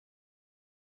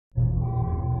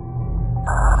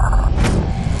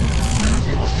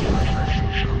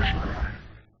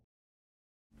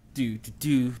Do do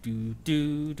do do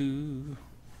do do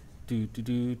do do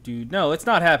do do. No, it's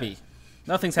not happy.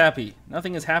 Nothing's happy.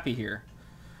 Nothing is happy here.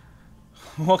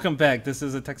 Welcome back. This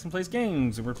is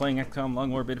ATexanPlaysGames, and we're playing XCom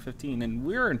Long War Beta 15, and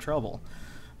we're in trouble.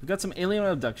 We've got some alien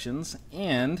abductions,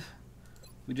 and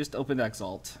we just opened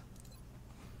Exalt,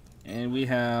 and we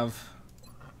have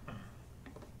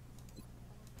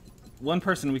one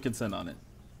person we could send on it,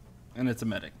 and it's a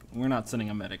medic. We're not sending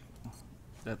a medic.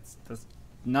 That's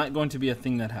not going to be a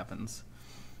thing that happens.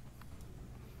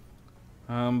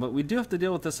 But we do have to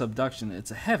deal with this abduction.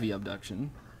 It's a heavy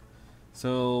abduction.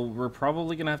 So we're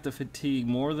probably going to have to fatigue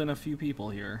more than a few people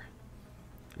here.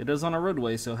 It is on a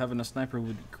roadway, so having a sniper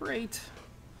would be great.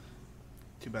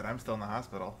 Too bad I'm still in the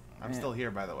hospital. I'm still here,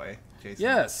 by the way. Jason.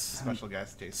 Yes. Special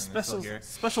guest Jason is still here.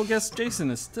 Special guest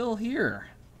Jason is still here.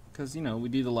 Because, you know, we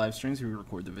do the live streams, we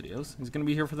record the videos. He's going to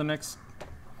be here for the next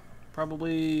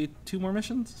probably 2 more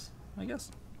missions, I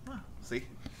guess. Oh, see?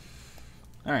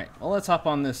 Alright, well, let's hop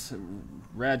on this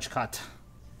Rajkot.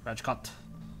 That's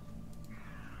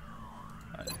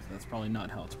probably not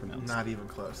how it's pronounced. Not even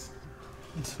close.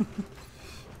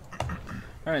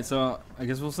 Alright, so I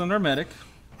guess we'll send our medic.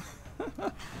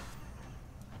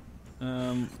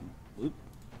 Oop.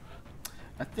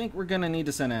 I think we're gonna need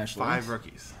to send Ashley. 5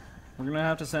 rookies. We're gonna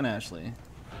have to send Ashley.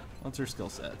 What's her skill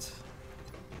set?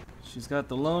 She's got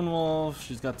the Lone Wolf,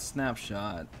 she's got the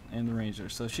Snapshot, and the Ranger.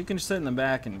 So she can just sit in the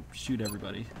back and shoot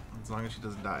everybody. As long as she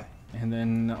doesn't die. And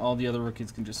then all the other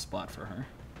rookies can just spot for her.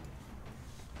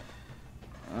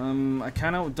 I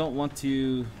kind of don't want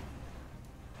to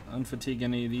unfatigue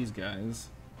any of these guys,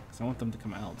 because I want them to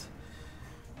come out.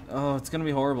 Oh, it's gonna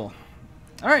be horrible.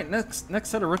 All right, next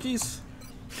set of rookies: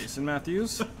 Jason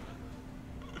Matthews,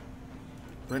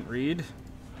 Brent Reed,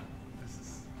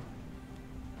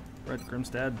 Brett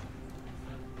Grimstad,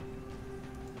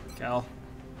 Cal.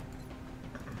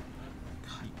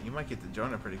 You might get to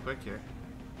Jonah pretty quick here.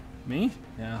 Me?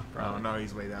 Yeah, probably. Oh no,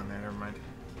 he's way down there. Never mind.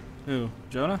 Who?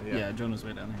 Jonah? Yeah. Yeah, Jonah's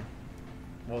way down here.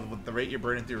 Well, with the rate you're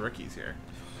burning through rookies here.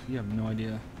 You have no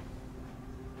idea.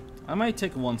 I might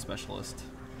take one specialist.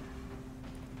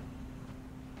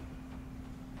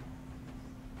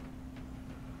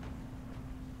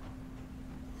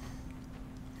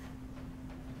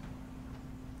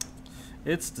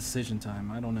 It's decision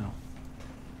time. I don't know.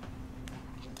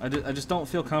 I just don't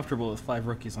feel comfortable with 5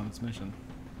 rookies on this mission.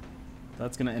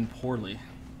 That's going to end poorly.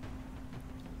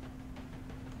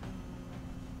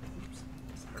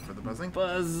 Sorry for the buzzing.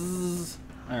 Buzz!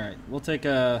 Alright, we'll take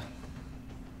a...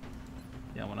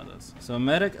 Yeah, one of those. So a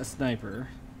medic, a sniper.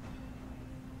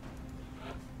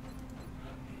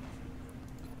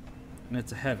 And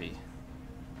it's a heavy.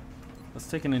 Let's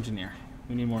take an engineer.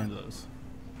 We need more of those.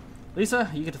 Lisa,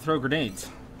 you get to throw grenades.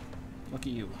 Lucky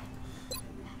you.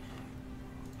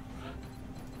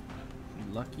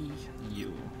 Lucky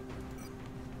you.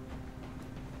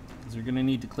 Because you're going to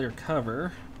need to clear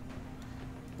cover.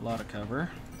 A lot of cover.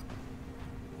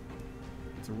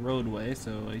 It's a roadway,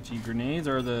 so HE grenades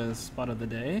are the spot of the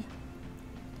day.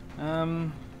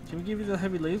 Can we give you the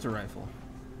heavy laser rifle?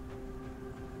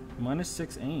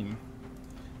 -6 aim.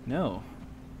 No.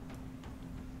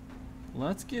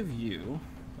 Let's give you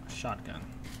a shotgun.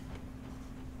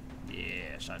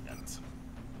 Yeah, shotguns.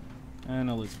 And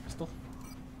a laser pistol.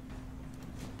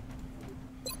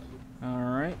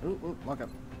 Alright. Ooh, lock up.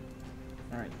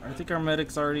 Alright, I think our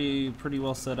medic's already pretty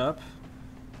well set up.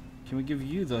 Can we give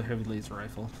you the heavy laser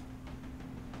rifle?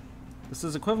 This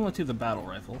is equivalent to the battle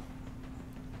rifle.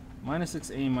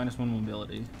 -6 aim, -1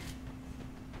 mobility.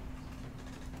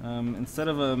 Instead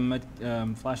of a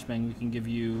flashbang, we can give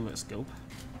you a scope.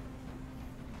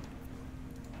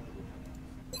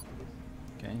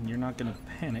 Okay, you're not gonna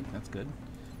panic, that's good.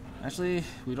 Actually,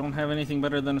 we don't have anything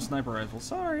better than a sniper rifle,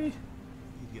 sorry!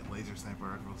 You get laser sniper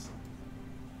rifles.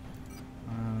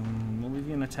 We'll leave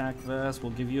you an attack vest,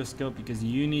 we'll give you a scope because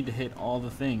you need to hit all the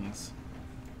things.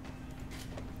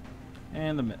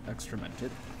 And the extra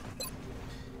medkit.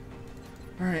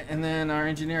 Alright, and then our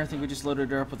engineer, I think we just loaded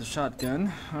her up with a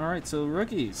shotgun. Alright, so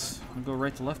rookies. I'll go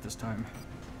right to left this time.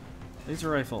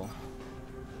 Laser rifle.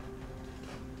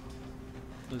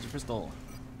 Laser pistol.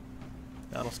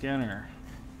 Battle scanner.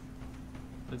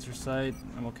 Laser sight.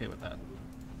 I'm okay with that.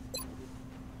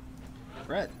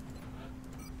 Brett.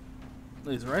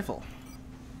 Laser rifle.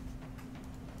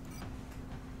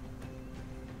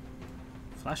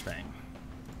 Flashbang.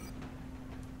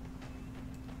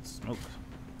 Smoke.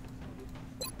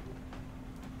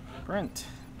 Brent.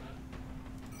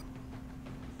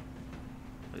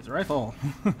 Laser rifle.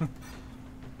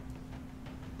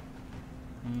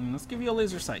 Let's give you a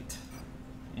laser sight.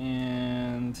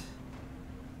 And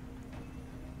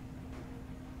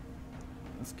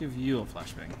Let's give you a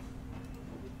flashbang.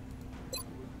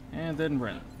 And then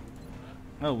Brent.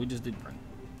 Oh, we just did Brent.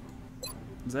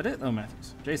 Is that it? Oh,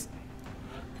 Matthews. Jason.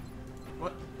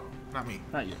 What? Not me.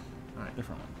 Not you. Alright.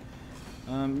 Different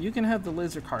one. You can have the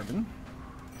laser carbon.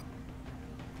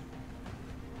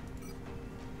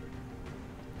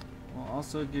 We'll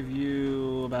also give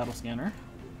you a battle scanner.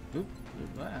 Oop,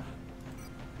 that.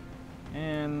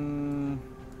 And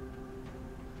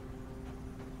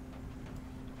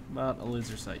about a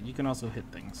laser sight. You can also hit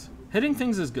things. Hitting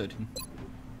things is good.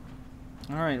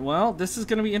 Alright, well, this is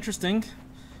going to be interesting.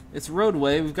 It's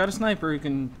roadway. We've got a sniper who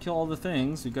can kill all the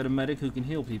things. We've got a medic who can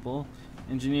heal people.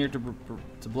 Engineer to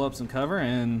blow up some cover.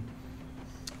 And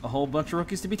a whole bunch of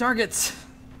rookies to be targets.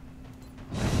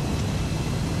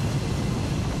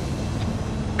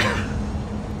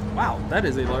 Wow, that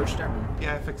is a large chat room.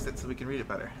 Yeah, I fixed it so we can read it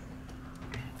better.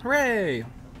 Hooray!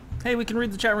 Hey, we can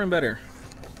read the chat room better.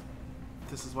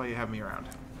 This is why you have me around.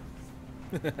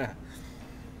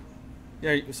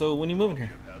 Yeah, so when you moving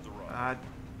here?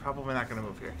 Probably not gonna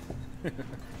move here.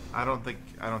 I don't think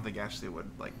Ashley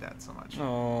would like that so much.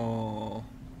 Oh,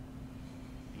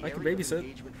 I could babysit.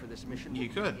 You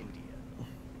could.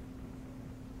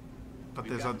 But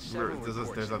there's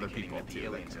other people too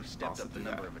that can also do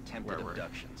that where we're going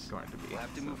to be. We'll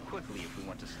have to move quickly if we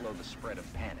want to slow the spread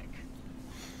of panic.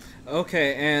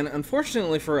 Okay, and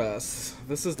unfortunately for us,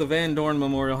 this is the Van Dorn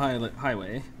Memorial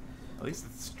Highway. At least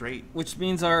it's straight. Which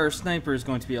means our sniper is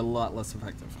going to be a lot less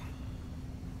effective.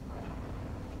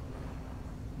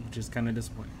 Which is kind of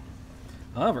disappointing.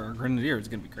 However, our Grenadier is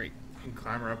going to be great. You can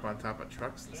climb her up on top of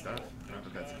trucks and stuff. Not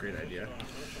that that's a great idea.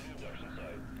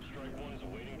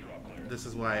 This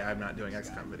is why I'm not doing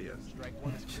XCom videos.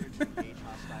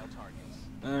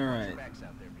 Alright.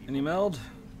 Any meld?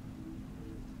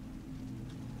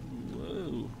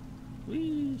 Whoa.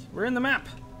 Whee. We're in the map.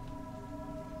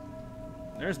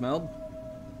 There's meld.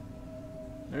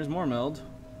 There's more meld.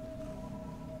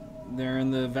 They're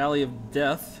in the Valley of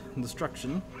Death and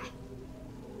Destruction.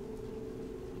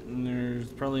 And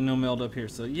there's probably no meld up here.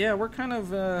 So yeah, we're kind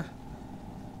of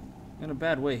in a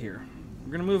bad way here.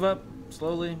 We're gonna move up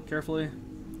slowly, carefully.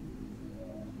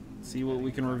 See what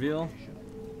we can reveal.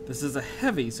 This is a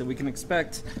heavy, so we can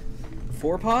expect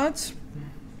 4 pods,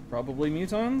 probably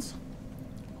mutons.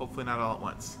 Hopefully not all at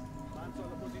once.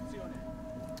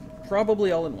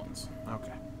 Probably all at once.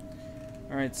 Okay.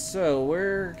 Alright, so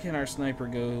where can our sniper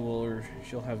go? Well,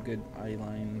 she'll have good eye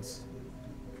lines.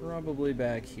 Probably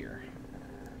back here.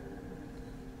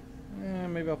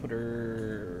 Maybe I'll put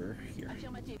her here.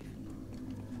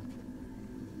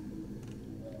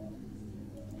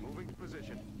 Moving to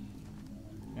position.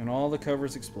 And all the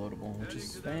cover's explodable, which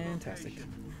is fantastic.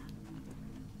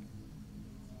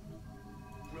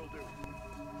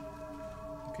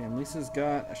 Okay, and Lisa's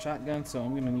got a shotgun, so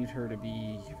I'm gonna need her to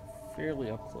be fairly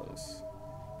up close.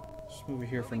 Just move her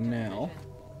here for now.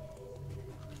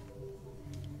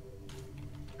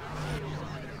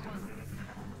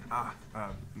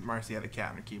 Marcy had a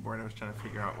cat on her keyboard. I was trying to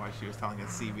figure out why she was telling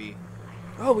us CV.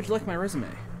 Oh, would you like my resume?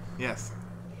 Yes.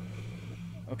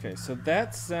 Okay, so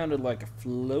that sounded like a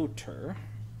floater.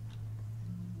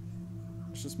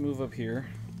 Let's just move up here.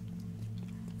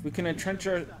 If we can entrench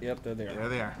our... Yep, there they are. There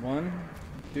they are. 1,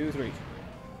 2, 3.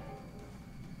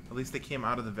 At least they came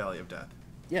out of the Valley of Death.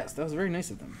 Yes, that was very nice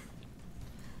of them.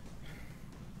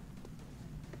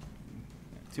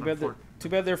 Too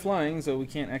bad they're flying, so we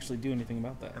can't actually do anything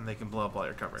about that. And they can blow up all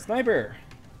your cover. Sniper!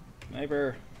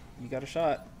 Sniper, you got a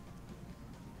shot.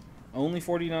 Only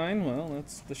 49? Well,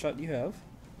 that's the shot you have.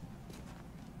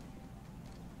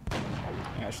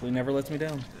 Ashley never lets me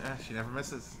down. Yeah, she never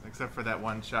misses. Except for that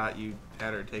one shot you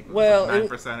had her take. Well, like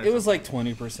 9% it was like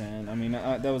 20%. I mean,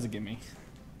 that was a gimme.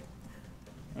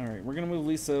 Alright, we're going to move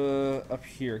Lisa up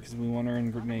here because we want her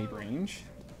in grenade range.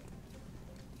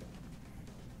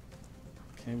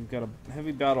 Okay, we've got a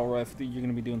heavy battle rifle. You're going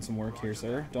to be doing some work here,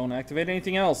 sir. Don't activate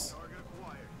anything else.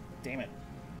 Damn it.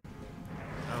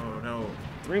 Oh, no.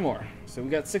 3 more. So we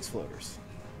got 6 floaters.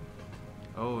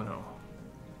 Oh, no.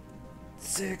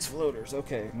 6 floaters.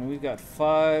 Okay, and we've got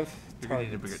 5 You're going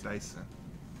to need a targets. bigger dice then.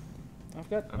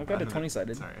 I've got a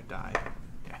 20-sided. Sorry, a die.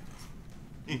 Yeah.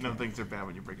 You know things are bad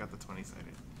when you break out the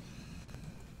 20-sided.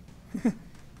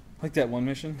 Like that one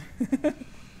mission.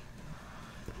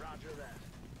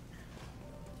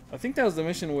 I think that was the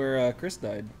mission where Chris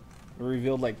died. We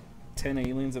revealed like 10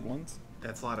 aliens at once.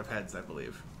 That's a lot of heads, I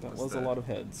believe. That was a lot of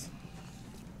heads.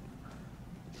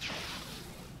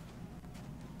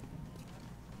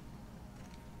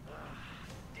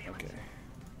 Okay.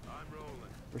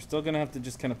 We're still gonna have to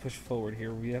just kind of push forward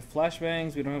here. We have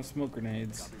flashbangs, we don't have smoke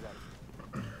grenades.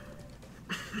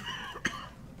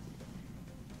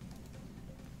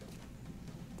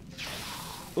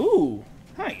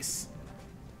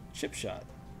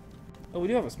 Oh, we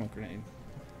do have a smoke grenade.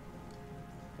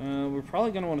 We're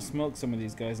probably gonna want to smoke some of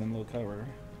these guys in low cover.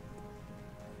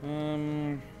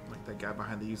 Like that guy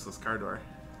behind the useless car door.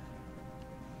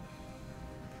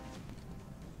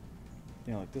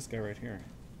 Yeah, like this guy right here.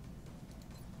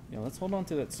 Yeah, let's hold on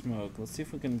to that smoke. Let's see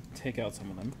if we can take out some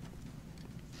of them.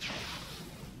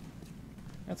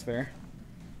 That's fair.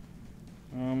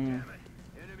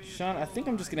 Sean, I think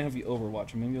I'm just gonna have you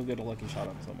overwatch, and maybe you'll get a lucky shot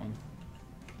on someone.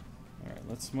 Alright,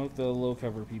 let's smoke the low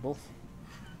cover people.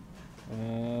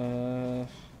 Can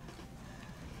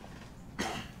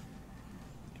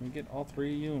we get all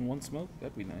three of you in one smoke?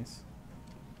 That'd be nice.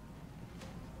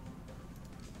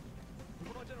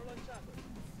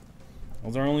 That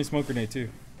was our only smoke grenade too.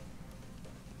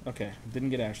 Okay,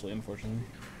 didn't get Ashley, unfortunately.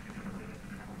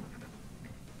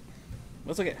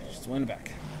 That's okay, just win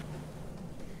back.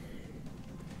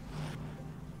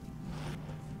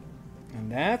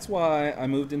 And that's why I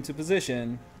moved into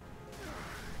position.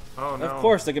 Oh no. Of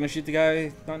course, they're gonna shoot the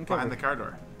guy not in cover. Behind the car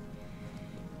door.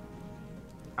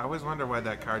 I always wonder why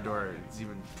that car door is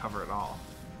even cover at all.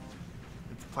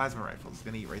 It's a plasma rifle. It's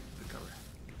gonna eat right through the cover.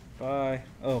 Bye.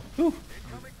 Oh, whew.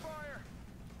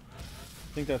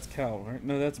 I think that's Cal, right?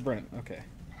 No, that's Brent. Okay.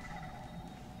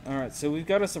 Alright, so we've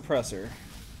got a suppressor.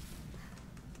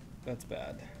 That's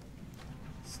bad.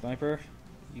 Sniper,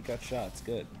 you got shots.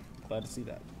 Good. Glad to see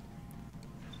that.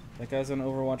 That guy's on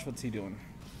Overwatch. What's he doing?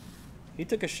 He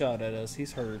took a shot at us.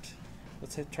 He's hurt.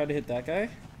 Let's try to hit that guy.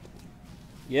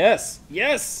 Yes!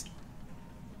 Yes!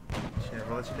 She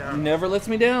never lets you He down. never lets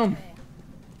me down.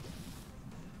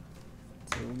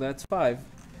 So that's 5.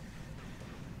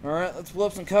 Alright, let's blow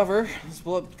up some cover. Let's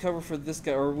blow up cover for this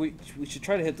guy. Or we should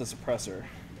try to hit the suppressor,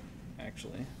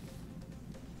 actually.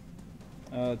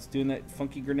 It's doing that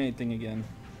funky grenade thing again.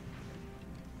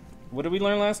 What did we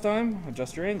learn last time?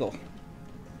 Adjust your angle.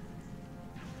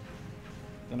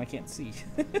 Then I can't see.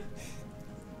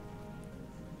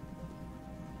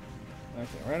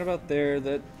 Okay, right about there.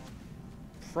 That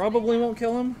probably won't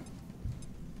kill him.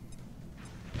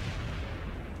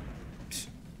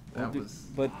 That was...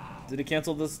 But did it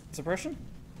cancel the suppression?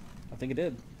 I think it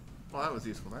did. Well, that was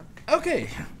useful then. Okay.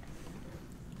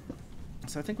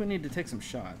 So I think we need to take some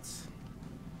shots.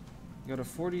 Got a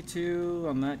 42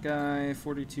 on that guy,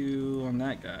 42 on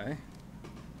that guy.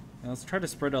 Now let's try to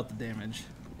spread out the damage.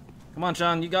 Come on,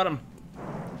 Sean, you got him.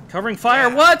 Covering fire,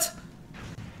 Yeah. what?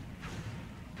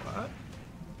 What?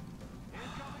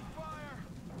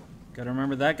 Gotta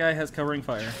remember that guy has covering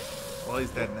fire. Well, he's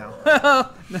dead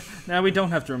now. Now we don't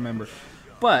have to remember.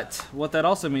 But what that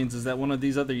also means is that one of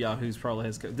these other yahoos probably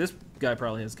has. This guy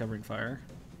probably has covering fire.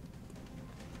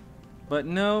 But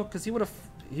no, because he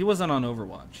wasn't on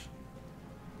Overwatch.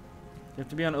 You have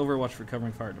to be on Overwatch for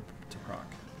covering fire to proc.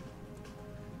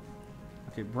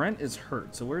 Okay, Brent is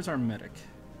hurt. So where's our medic?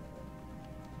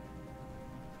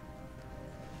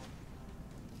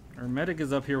 Our medic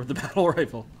is up here with the battle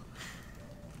rifle.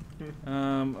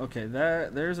 Okay,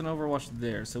 there's an Overwatch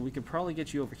there, so we could probably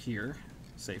get you over here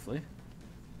safely.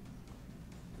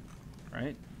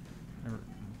 Right?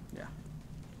 Yeah.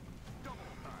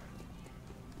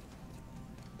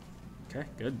 Okay,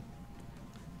 good.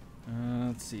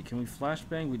 Let's see, can we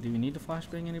flashbang? Do we need to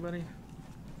flashbang anybody?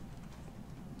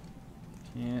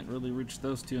 Can't really reach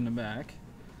those two in the back.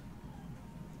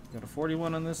 Got a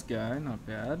 41 on this guy, not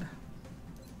bad.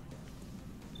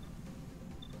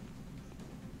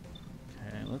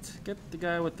 Okay, let's get the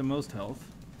guy with the most health.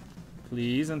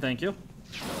 Please and thank you.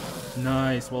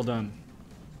 Nice, well done.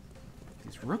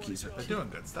 These rookies are They're doing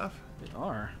good stuff. They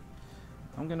are.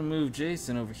 I'm gonna move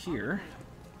Jason over here.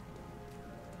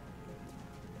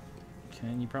 Okay,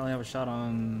 and you probably have a shot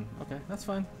on... Okay, that's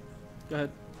fine. Go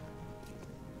ahead.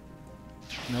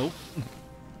 Nope.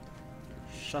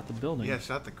 Shot the building. Yeah,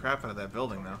 shot the crap out of that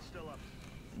building though.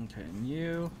 Okay, and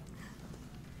you...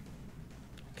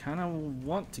 kind of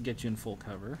want to get you in full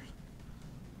cover.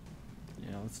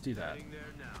 Yeah, let's do that.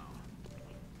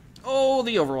 Oh,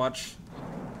 the Overwatch.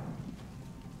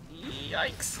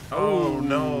 Yikes. Oh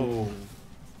no.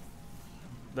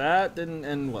 That didn't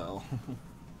end well.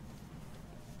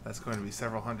 That's going to be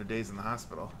several hundred days in the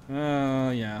hospital.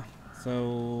 Yeah.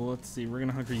 So, let's see. We're going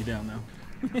to hunker you down now.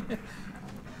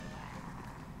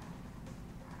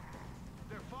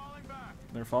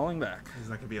 They're falling back. He's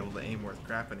not going to be able to aim worth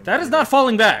crap anymore. That is not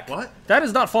falling back. What? That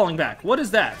is not falling back. What is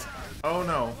that? Oh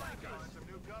no.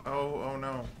 Oh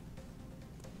no.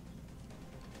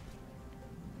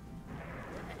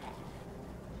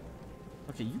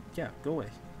 Okay, yeah, go away.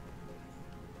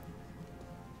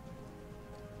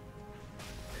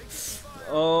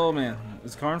 Oh man,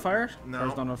 is car on fire? No.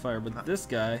 Car's not on fire, but this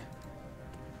guy.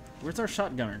 Where's our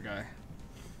shotgunner guy?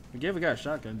 We gave a guy a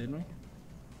shotgun, didn't we?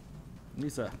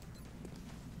 Lisa.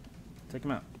 Take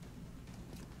him out.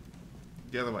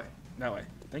 The other way. That way.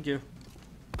 Thank you.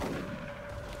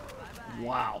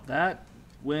 Wow, that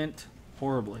went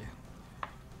horribly.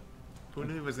 Who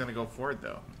knew he was gonna go for it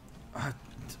though?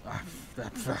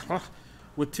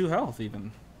 With 2 health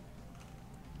even.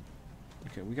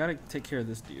 Okay, we gotta take care of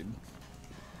this dude.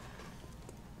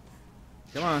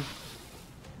 Come on.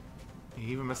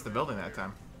 He even missed the building that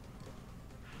time.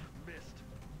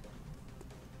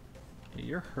 Okay,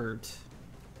 you're hurt.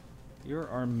 You're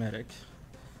our medic.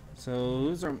 So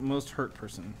who's our most hurt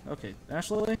person? Okay,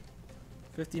 Ashley.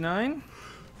 59.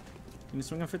 Can you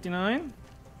swing on 59?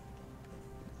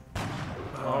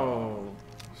 Oh,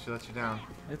 she let you down.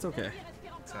 It's okay.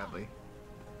 Sadly.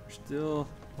 You're still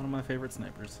one of my favorite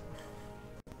snipers.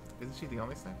 Isn't she the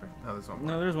only sniper? No, there's one more.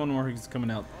 No, there's one more who's coming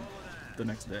out the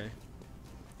next day.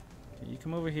 Okay, you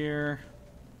come over here.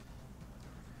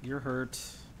 You're hurt.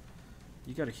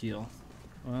 You gotta heal.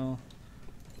 Well,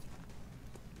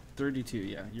 32,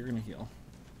 yeah, you're gonna heal.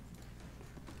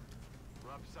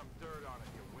 Rub some dirt on it,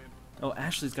 you wimp. Oh,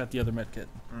 Ashley's got the other medkit.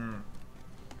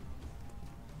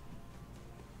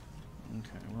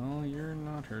 Okay, well, you're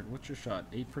not hurt. What's your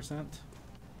shot? 8%?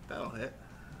 That'll hit.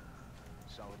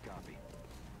 Solid copy.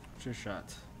 What's your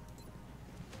shot?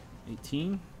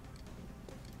 18?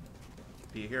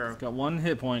 Be a hero. Got 1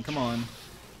 hit point, come on.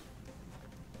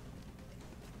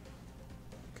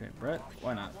 Okay, Brett,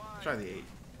 why not? Try the 8.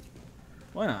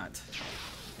 Why not?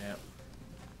 Yep.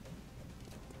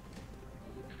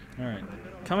 Alright,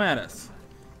 come at us.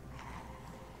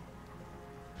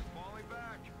 Falling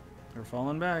back. They're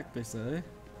falling back, they say.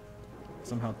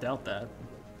 Somehow doubt that.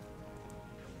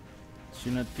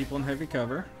 Shooting at people in heavy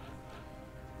cover.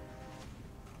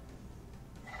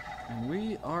 And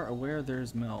we are aware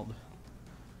there's meld.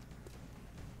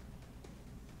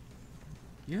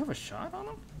 You have a shot on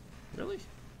him? Really?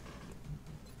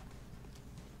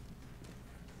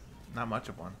 Not much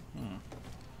of one.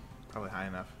 Probably high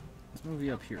enough. Let's move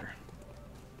you up here.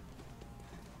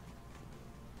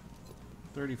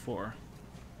 34.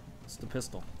 It's the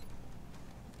pistol.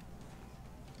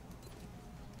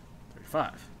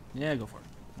 35. Yeah, go for it.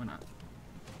 Why not?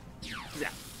 Yeah.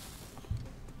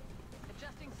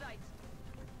 Adjusting sights.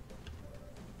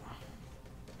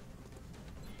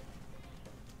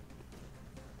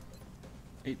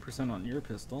 8% on your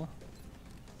pistol.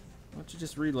 Why don't you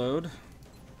just reload?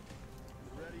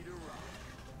 Ready to rock.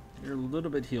 You're a little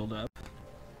bit healed up.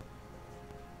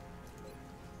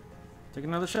 Take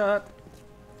another shot.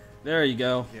 There you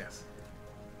go. Yes.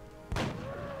 Alien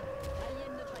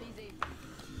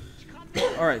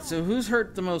neutralisé. Alright, so who's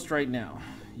hurt the most right now?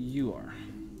 You are.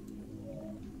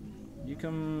 You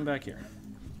come back here.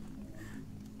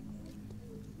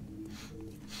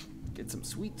 Get some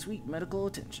sweet, sweet medical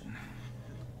attention.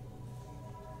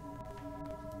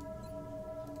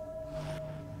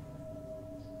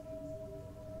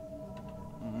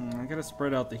 I gotta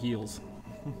spread out the heals.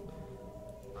 I'm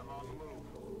on the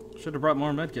move. Should have brought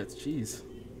more medkits, jeez.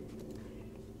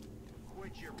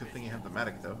 Quit your Good thing you have the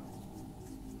medic though.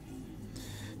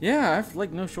 Yeah, I've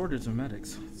like no shortage of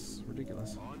medics. It's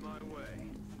ridiculous. on my way.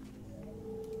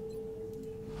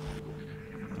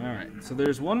 Alright, so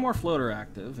there's one more floater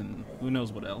active, and who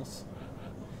knows what else.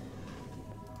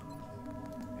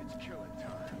 It's killing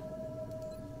time.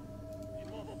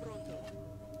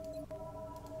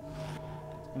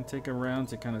 Gonna take a round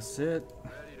to kind of sit,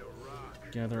 Ready to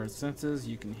rock. gather our senses.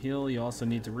 You can heal. You also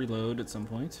need to reload at some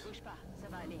point. Bouge pas, ça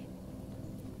va aller.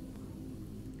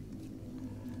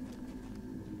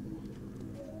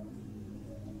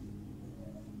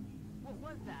 What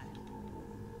was that?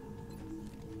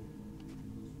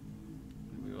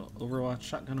 We will Overwatch,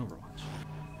 shotgun Overwatch.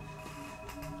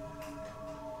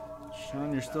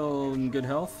 Sean, you're still in good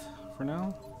health for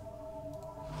now.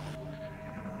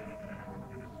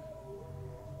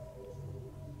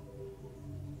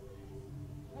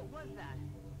 What was that?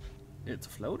 It's a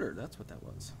floater. That's what that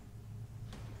was.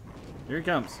 Here he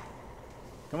comes.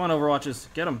 Come on, Overwatches.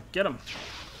 Get him. Get him.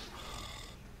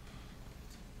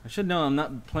 I should know I'm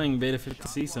not playing Beta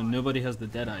 50C, so nobody has the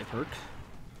Deadeye perk.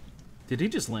 Did he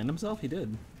just land himself? He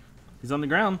did. He's on the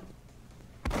ground.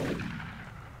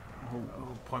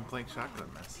 Oh, point blank shotgun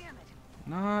miss. Damn it.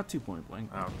 Not too point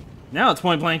blank. Oh, Now it's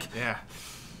point blank. yeah.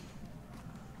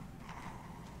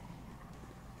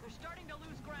 They're starting to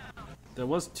lose ground. There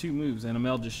was 2 moves, and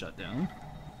Amel just shut down.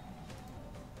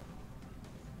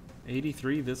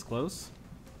 83 this close.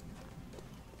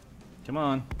 Come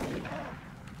on.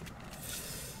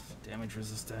 Damage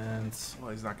resistance.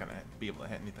 Well, he's not gonna be able to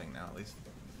hit anything now, at least.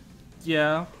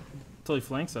 Yeah, until he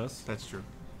flanks us. That's true.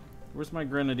 Where's my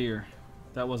grenadier?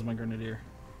 That was my grenadier.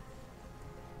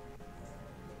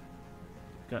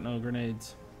 Got no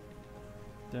grenades.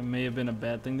 That may have been a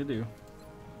bad thing to do.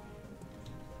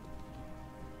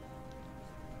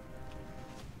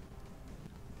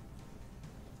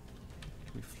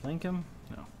 Can we flank him?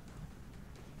 No.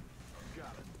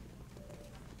 Got it.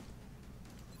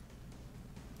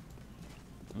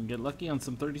 And get lucky on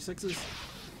some 36s.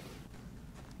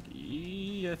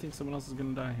 I think someone else is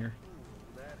gonna die here.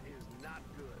 That is not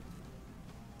good.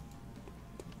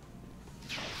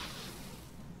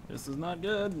 This is not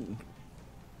good.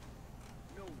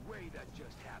 No way that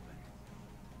just happened.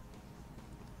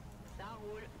 Ça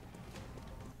roule.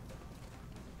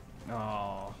 Oh,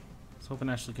 I was hoping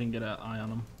Ashley can get an eye on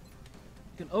him.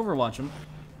 You can overwatch him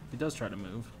if he does try to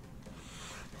move.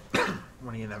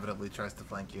 When he inevitably tries to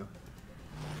flank you.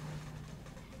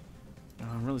 Oh,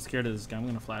 I'm really scared of this guy. I'm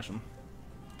gonna flash him.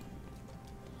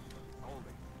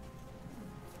 Holding.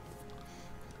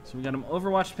 So we got him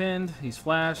overwatch pinned. He's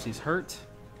flashed. He's hurt.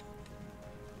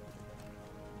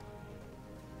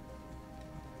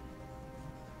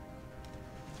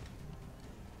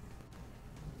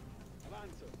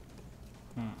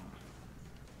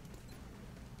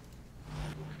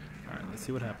 Alright, let's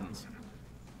see what happens.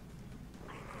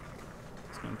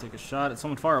 He's gonna take a shot at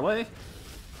someone far away. I'm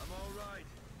all right.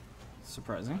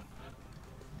 Surprising.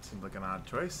 Seems like an odd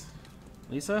choice.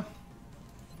 Lisa?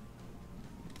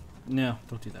 No,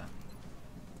 don't do that.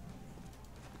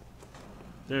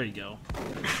 There you go.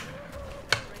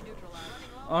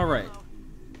 Alright.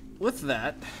 With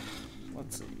that,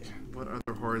 let's see. What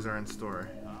other horrors are in store?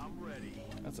 I'm ready.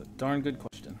 That's a darn good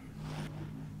question.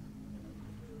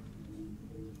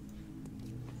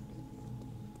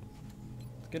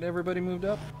 Get everybody moved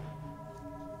up.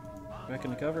 Back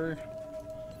into cover.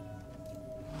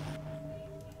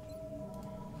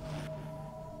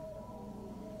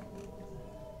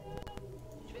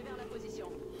 Je vais vers la position.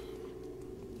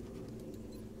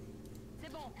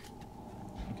 C'est bon.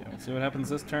 Okay, let's see what happens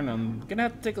this turn. I'm gonna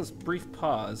have to take a brief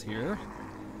pause here.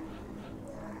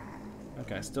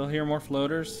 Okay, I still hear more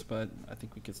floaters, but I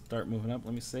think we could start moving up.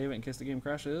 Let me save it in case the game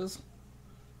crashes.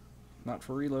 Not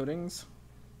for reloadings.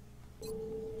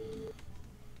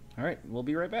 Alright, we'll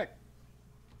be right back.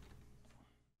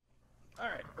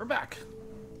 Alright, we're back.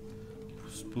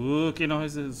 Spooky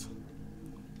noises.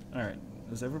 Alright,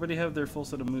 does everybody have their full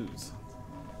set of moves?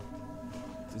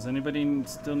 Does anybody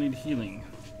still need healing?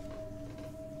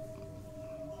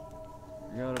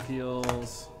 You're out of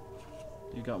heals.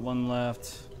 You got one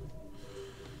left.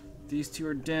 These two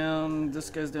are down. This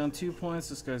guy's down 2 points.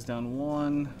 This guy's down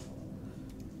 1.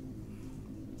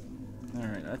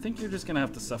 Alright, I think you're just gonna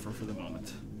have to suffer for the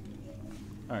moment.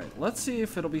 Alright, let's see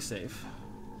if it'll be safe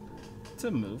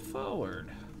to move forward.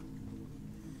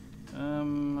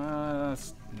 Nah,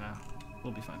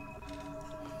 we'll be fine.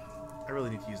 I really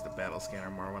need to use the battle scanner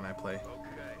more when I play.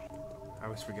 Okay. I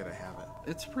always forget I have it.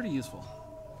 It's pretty useful.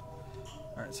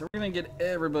 Alright, so we're gonna get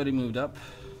everybody moved up.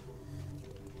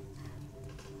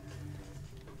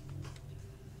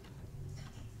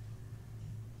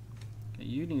 Okay,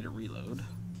 you need a reload,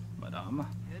 madame.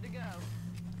 Good to go.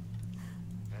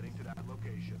 Heading to that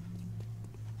location.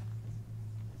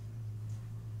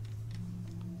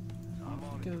 I'm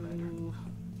on it, Commander.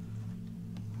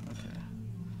 Okay.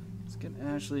 Let's get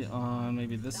Ashley on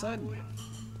maybe this side.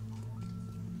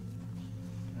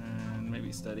 And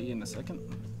maybe Steady in a second.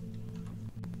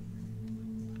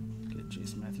 Get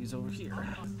Jason Matthews over here.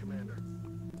 Commander.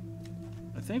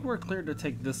 I think we're cleared to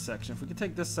take this section. If we can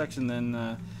take this section,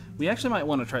 then we actually might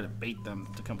want to try to bait them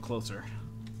to come closer.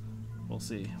 We'll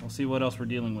see. We'll see what else we're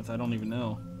dealing with. I don't even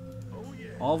know. Oh yeah.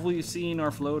 All we've seen are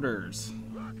floaters.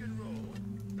 Rock and roll.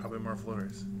 Probably more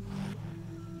floaters.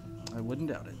 I wouldn't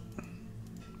doubt it.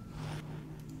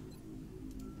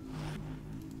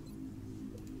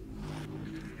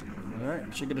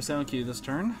 Alright, should get a sound cue this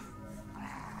turn.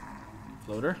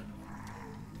 Floater.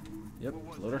 Yep,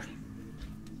 floater.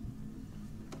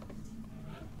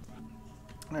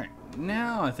 Alright,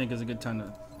 now I think is a good time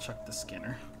to chuck the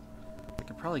scanner. I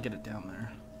could probably get it down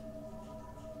there.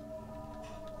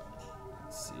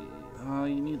 Let's see. Oh,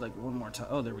 you need like one more time.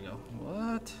 Oh, there we go.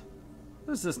 What?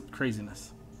 What is this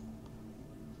craziness?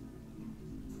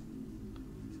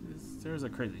 There's a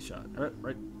crazy shot. Alright,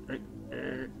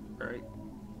 right.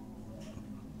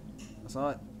 I saw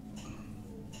it.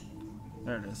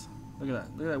 There it is. Look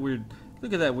at that.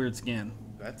 Look at that weird scan.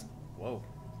 That's... whoa.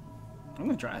 I'm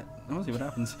gonna try it. I wanna see what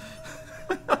happens.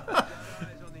 Eyes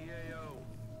on the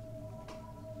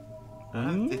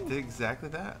AO. It did exactly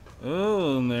that.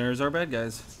 Oh, and there's our bad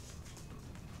guys.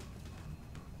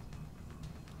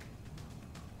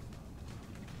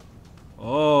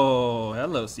 Oh,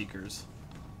 hello, Seekers.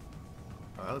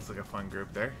 Oh, that looks like a fun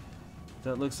group there.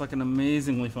 That looks like an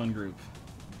amazingly fun group.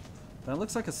 That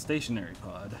looks like a stationary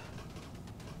pod.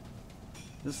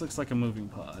 This looks like a moving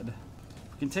pod.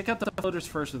 We can take out the floaters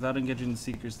first without engaging the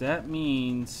seekers. That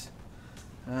means...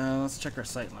 let's check our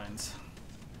sight lines.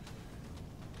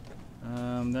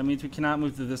 That means we cannot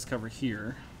move to this cover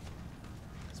here.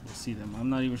 So we'll see them. I'm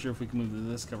not even sure if we can move to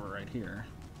this cover right here.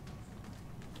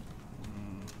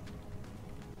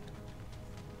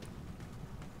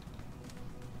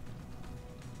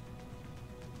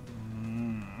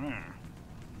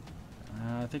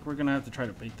 I think we're gonna have to try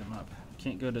to bait them up.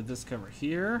 Can't go to this cover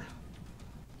here.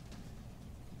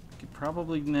 Could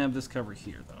probably nab this cover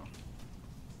here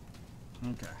though.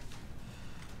 Okay.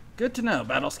 Good to know.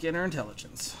 Battle scanner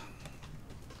intelligence.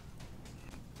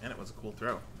 And it was a cool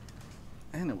throw.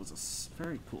 And it was a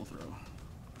very cool throw.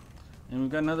 And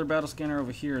we've got another battle scanner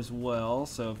over here as well.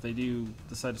 So if they do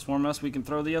decide to swarm us, we can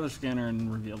throw the other scanner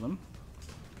and reveal them.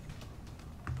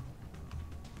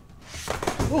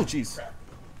 Oh jeez.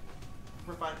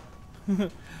 We're fine.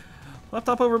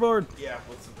 Laptop overboard. Yeah,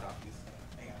 with some copies.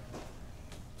 Hang on.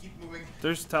 Keep moving.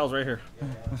 There's towels right here. Yeah.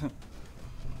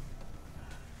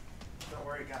 Don't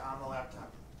worry, got on the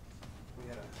laptop. We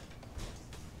had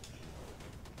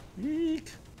a...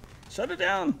 Eek. Shut it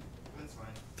down. That's fine.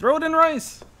 Throw it in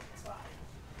rice. It's fine.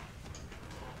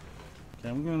 Okay,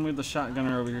 I'm going to move the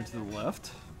shotgunner over here to the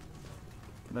left.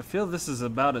 But I feel this is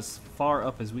about as far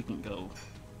up as we can go.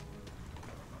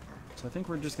 So I think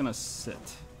we're just going to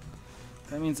sit.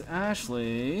 That means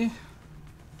Ashley...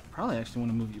 Probably actually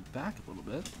want to move you back a little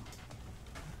bit.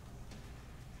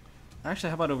 Actually,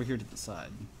 how about over here to the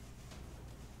side?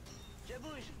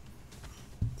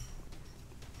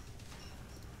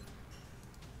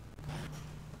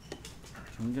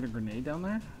 Can we get a grenade down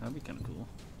there? That'd be kind of cool.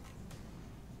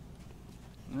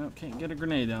 Nope, can't get a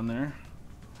grenade down there.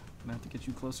 Gonna have to get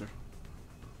you closer.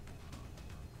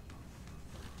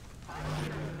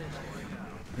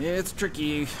 Yeah, it's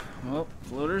tricky. Well,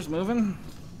 floaters moving.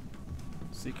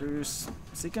 Seekers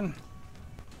seeking.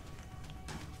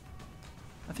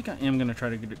 I think I am gonna try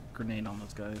to get a grenade on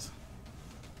those guys.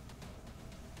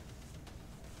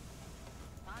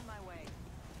 On my way.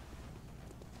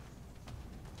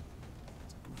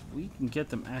 We can get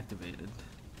them activated.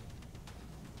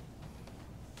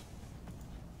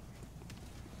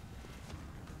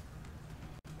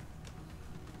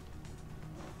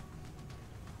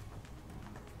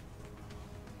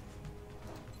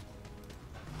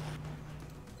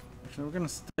 Actually, we're gonna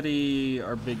steady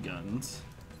our big guns.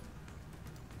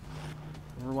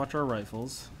 Overwatch our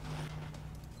rifles.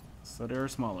 Steady our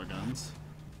smaller guns.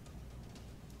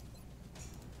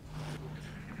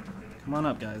 Come on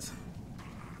up, guys.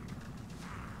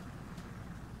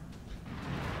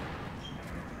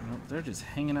 Nope, they're just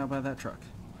hanging out by that truck.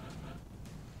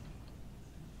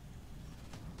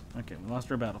 Okay, we lost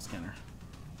our battle scanner.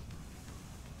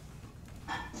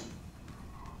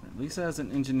 Lisa has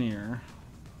an engineer.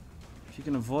 If you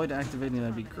can avoid activating,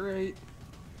 that'd be great.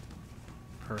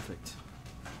 Perfect.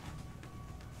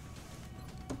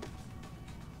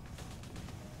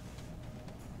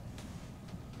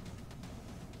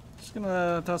 Just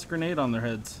gonna toss a grenade on their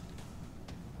heads.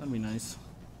 That'd be nice.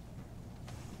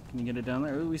 Can you get it down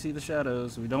there? Ooh, we see the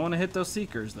shadows. We don't want to hit those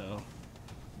seekers, though.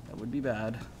 That would be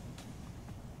bad.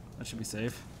 That should be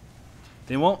safe.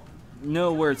 They won't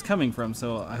know where it's coming from,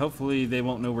 so hopefully they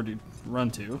won't know where to run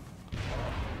to.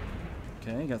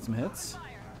 Okay, got some hits.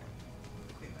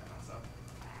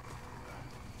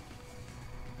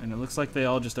 And it looks like they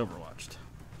all just overwatched.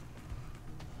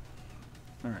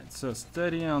 Alright, so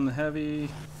steady on the heavy.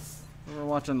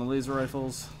 Overwatch on the laser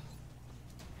rifles.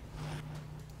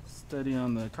 Steady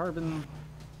on the carbon.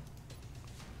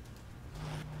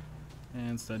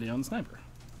 And steady on the sniper.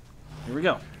 Here we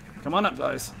go. Come on up,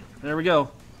 guys. There we go.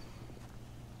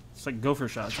 It's like gopher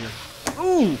shots here.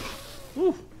 Ooh!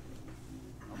 Ooh!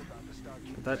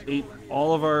 But that ate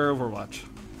all of our Overwatch.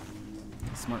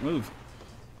 Smart move.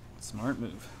 Smart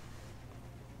move.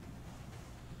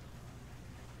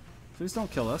 Please don't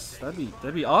kill us.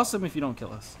 That'd be awesome if you don't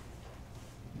kill us.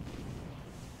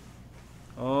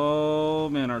 Oh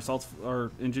man,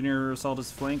 our engineer assault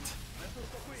is flanked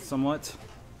somewhat.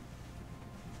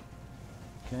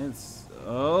 Okay,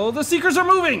 oh, the seekers are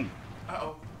moving!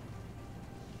 Uh-oh.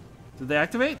 Did they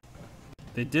activate?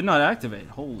 They did not activate.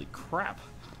 Holy crap.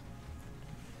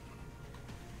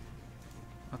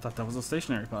 I thought that was a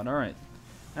stationary pod. Alright.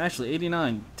 Ashley,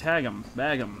 89. Tag him.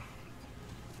 Bag him.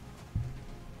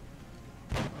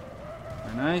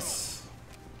 Very nice.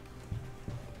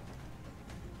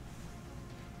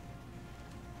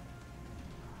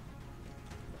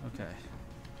 Okay.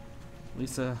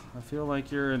 Lisa, I feel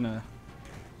like you're in a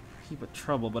keep it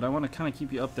trouble, but I want to kind of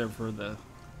keep you up there for the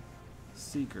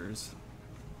Seekers.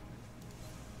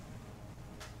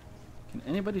 Can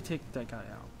anybody take that guy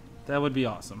out? That would be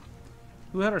awesome.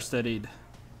 Who had our steadied?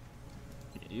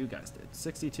 Yeah, you guys did.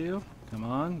 62. Come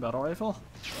on, battle rifle.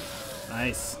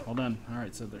 Nice. Well done.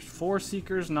 Alright, so there's 4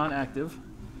 Seekers not active.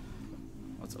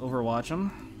 Let's overwatch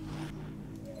them.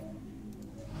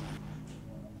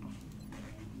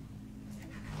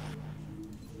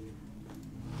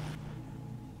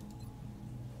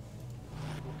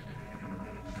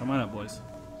 Come on up, boys.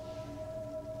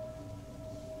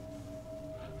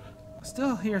 I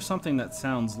still hear something that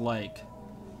sounds like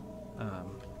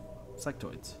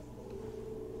sectoids.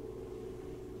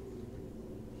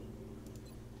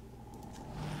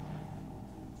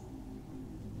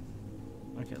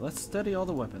 Okay, let's steady all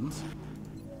the weapons.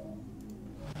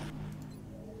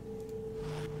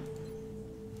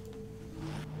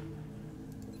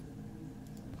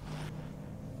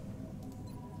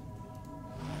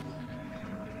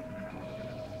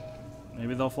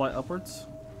 Maybe they'll fly upwards?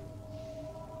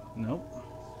 Nope.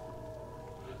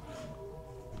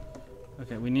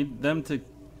 Okay, we need them to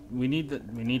we need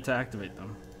to activate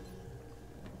them.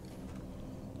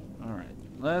 Alright,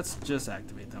 let's just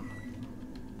activate them.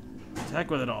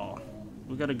 Heck with it all.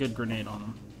 We got a good grenade on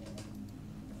them.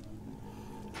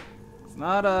 It's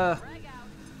not a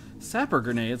sapper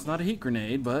grenade, it's not a heat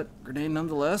grenade, but grenade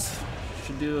nonetheless.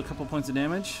 Should do a couple points of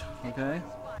damage. Okay.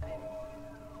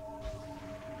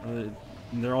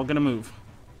 They're all gonna move.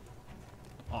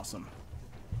 Awesome.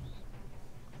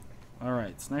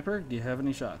 Alright, sniper, do you have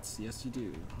any shots? Yes, you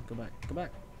do. Go back, go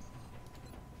back.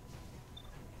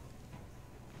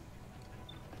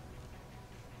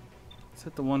 Let's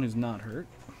hit the one who's not hurt.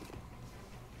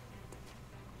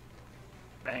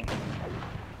 Bang.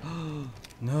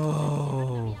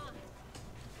 No.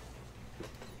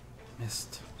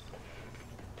 Missed.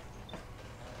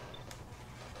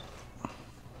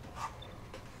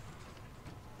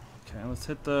 Okay, let's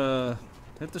hit the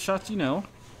shots you know.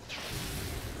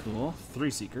 Cool.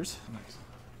 3 Seekers. Nice.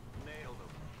 Nailed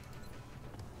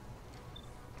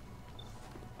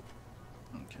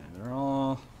him. Okay, they're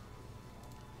all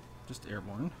just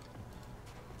airborne.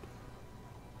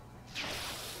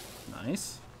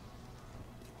 Nice.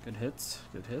 Good hits.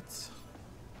 Good hits.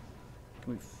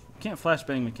 Can we can't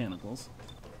flashbang mechanicals.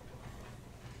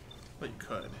 But you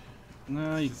could.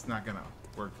 No, you. It's not gonna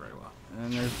work very well.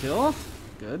 And there's kill.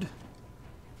 Good.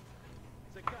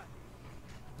 It's a cut.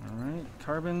 Alright,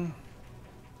 Carbon.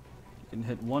 You can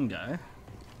hit one guy.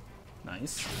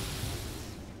 Nice.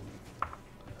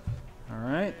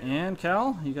 Alright, and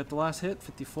Cal, you got the last hit,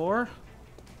 54.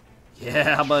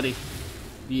 Yeah, buddy.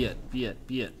 Be it, be it,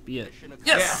 be it, be it.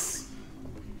 Yes!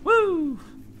 Woo!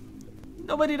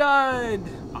 Nobody died!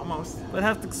 Almost. But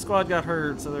half the squad got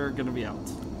hurt, so they're gonna be out.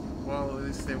 Well, at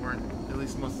least they weren't. At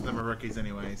least most of them are rookies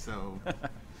anyway, so.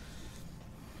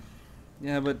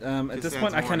 Yeah, but at Just this adds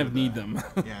point, I more kind to of the- need them.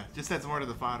 Yeah, just adds more to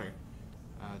the fodder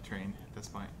train at this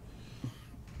point.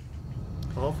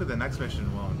 Well, hopefully the next mission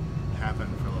won't happen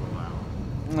for a little while.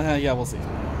 Yeah, we'll see.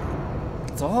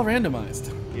 It's all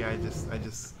randomized. Yeah, I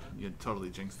just you totally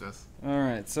jinxed us.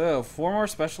 Alright, so 4 more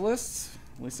specialists.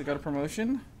 At least I got a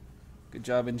promotion. Good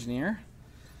job, engineer.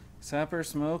 Sapper,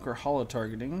 smoke, or hollow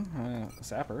targeting.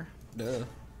 Sapper. Duh.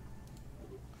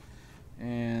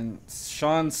 And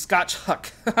Sean Scotch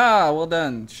Huck. Haha, well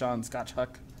done, Sean Scotch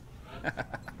Huck.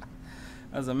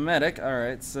 As a medic,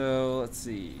 alright, so let's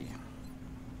see.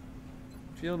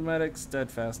 Field medic,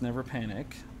 steadfast, never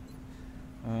panic.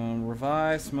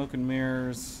 Revive, smoke and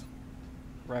mirrors,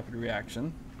 rapid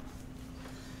reaction.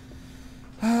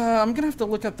 I'm gonna have to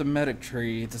look up the medic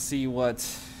tree to see what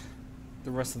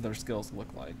the rest of their skills look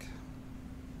like,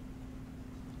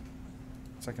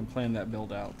 so I can plan that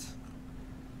build out.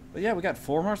 But yeah, we got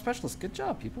 4 more specialists. Good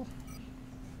job, people.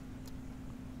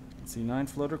 Let's see, 9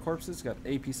 floater corpses. Got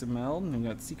a piece of meld, and we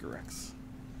got Seeker Rex.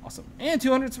 Awesome, and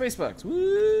 200 space bucks.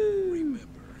 Woo!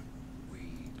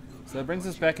 So that brings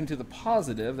us back into the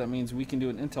positive. That means we can do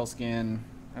an intel scan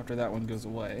after that one goes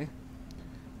away.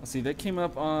 Let's see, that came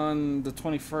up on the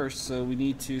 21st, so we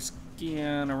need to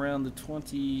scan around the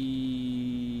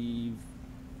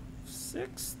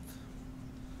 26th.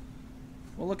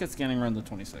 We'll look at scanning around the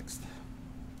 26th.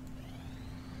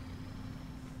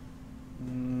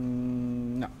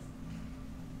 No.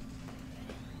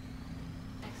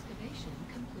 Excavation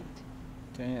complete.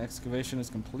 Okay, excavation is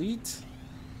complete.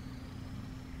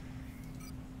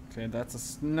 Okay, that's a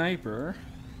sniper.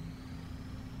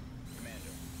 Commander,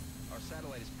 our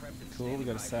satellite is prepped and Cool, we standing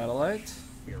got a by. satellite.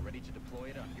 We are ready to deploy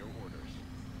it on your orders.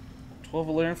 12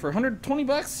 Valerian for 120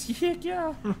 bucks? Heck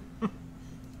yeah.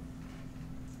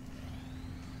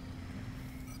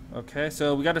 Okay,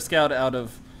 so we got a scout out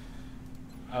of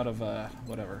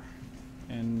whatever.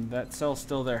 And that cell's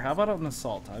still there. How about an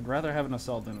assault? I'd rather have an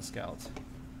assault than a scout.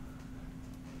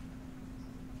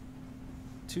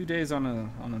 2 days on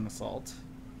an assault.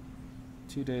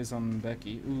 2 days on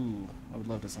Becky. Ooh, I would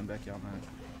love to send Becky on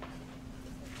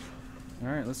that.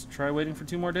 Alright, let's try waiting for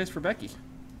 2 more days for Becky.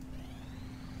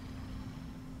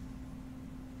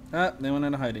 Ah, they went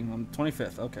into hiding on the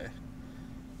 25th. Okay.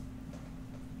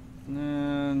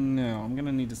 No, I'm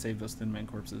gonna need to save those Thin Man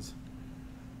corpses.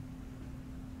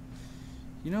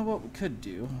 You know what we could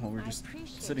do while we're just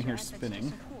sitting here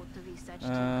spinning?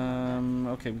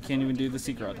 Okay, we can't even do the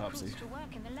secret autopsy.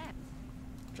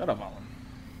 Shut up, Alan.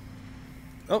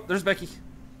 Oh, there's Becky.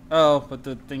 Oh, but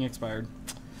the thing expired.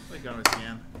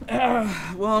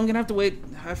 Well, I'm gonna have to wait.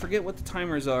 I forget what the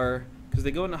timers are because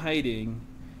they go into hiding,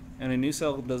 and a new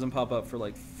cell doesn't pop up for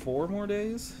like 4 more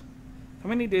days. How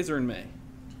many days are in May?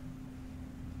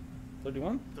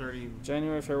 31? 30.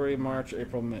 January, February, March,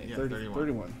 April, May. Yeah,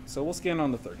 31. So we'll scan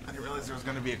on the 30th. I didn't realize there was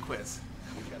going to be a quiz.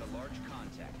 We've got a large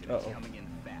contact and it's coming in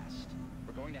fast.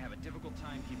 We're going to have a difficult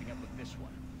time keeping up with this one.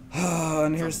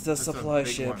 And here's the It's a supply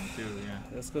big ship. one, too, yeah.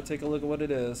 Let's go take a look at what it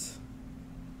is.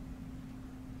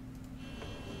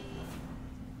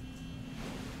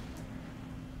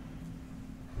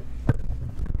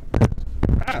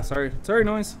 Ah, sorry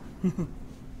noise. We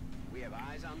have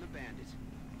eyes on the bandit.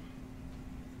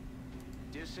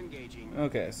 Disengaging.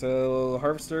 Okay, so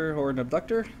harvester or an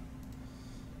abductor.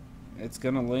 It's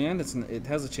gonna land. It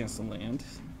has a chance to land.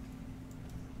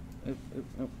 Oh.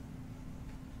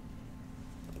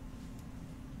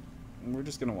 And we're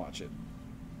just gonna watch it.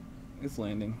 It's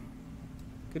landing.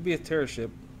 Could be a terror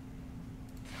ship.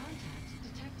 Contact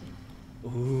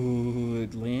detected. Ooh,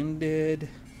 it landed.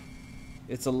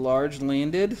 It's a large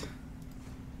landed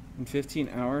in 15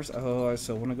 hours. Oh, I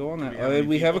still want to go on that. Oh,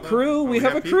 we have a crew. We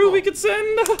have a crew we could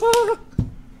send. Sorry,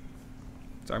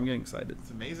 I'm getting excited.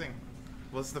 It's amazing.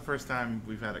 Well, this is the first time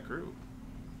we've had a crew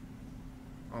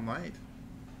all night.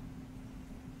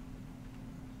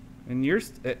 And you're,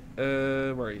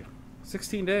 where are you?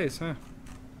 16 days, huh?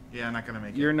 Yeah, I'm not going to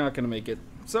make it. You're not going to make it.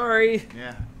 Sorry.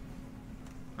 Yeah.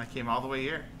 I came all the way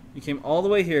here. You came all the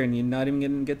way here and you're not even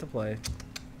going to get to play.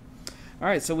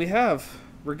 Alright, so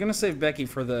we're going to save Becky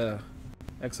for the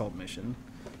Exalt mission.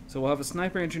 So we'll have a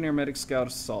sniper, engineer, medic, scout,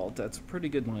 assault. That's a pretty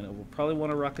good lineup. We'll probably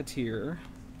want a rocketeer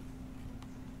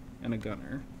and a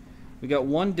gunner. We got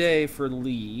 1 day for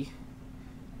Lee.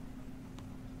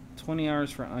 20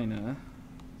 hours for Ina.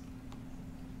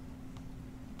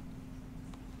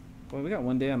 Boy, we got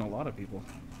 1 day on a lot of people.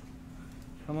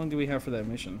 How long do we have for that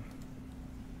mission?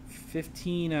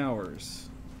 15 hours.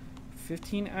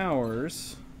 15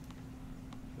 hours.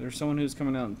 There's someone who's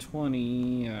coming out in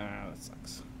 20. That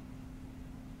sucks.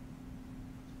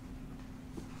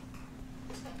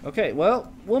 Okay,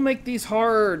 well, we'll make these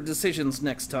hard decisions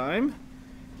next time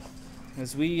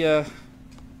as we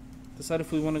decide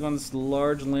if we want to go on this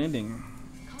large landing.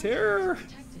 Terror!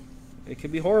 It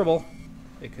could be horrible.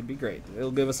 It could be great.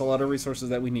 It'll give us a lot of resources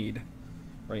that we need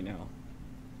right now.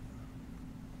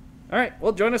 Alright,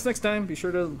 well, join us next time. Be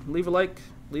sure to leave a like,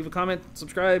 leave a comment,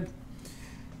 subscribe.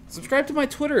 Subscribe to my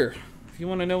Twitter if you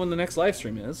want to know when the next live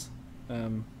stream is.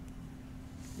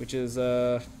 Which is,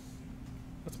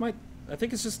 what's my... I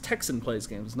think it's just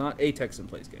XCom, not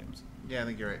ATexanPlaysGames. Yeah, I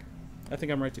think you're right. I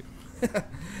think I'm right too.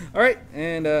 Alright,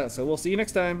 and so we'll see you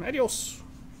next time. Adios!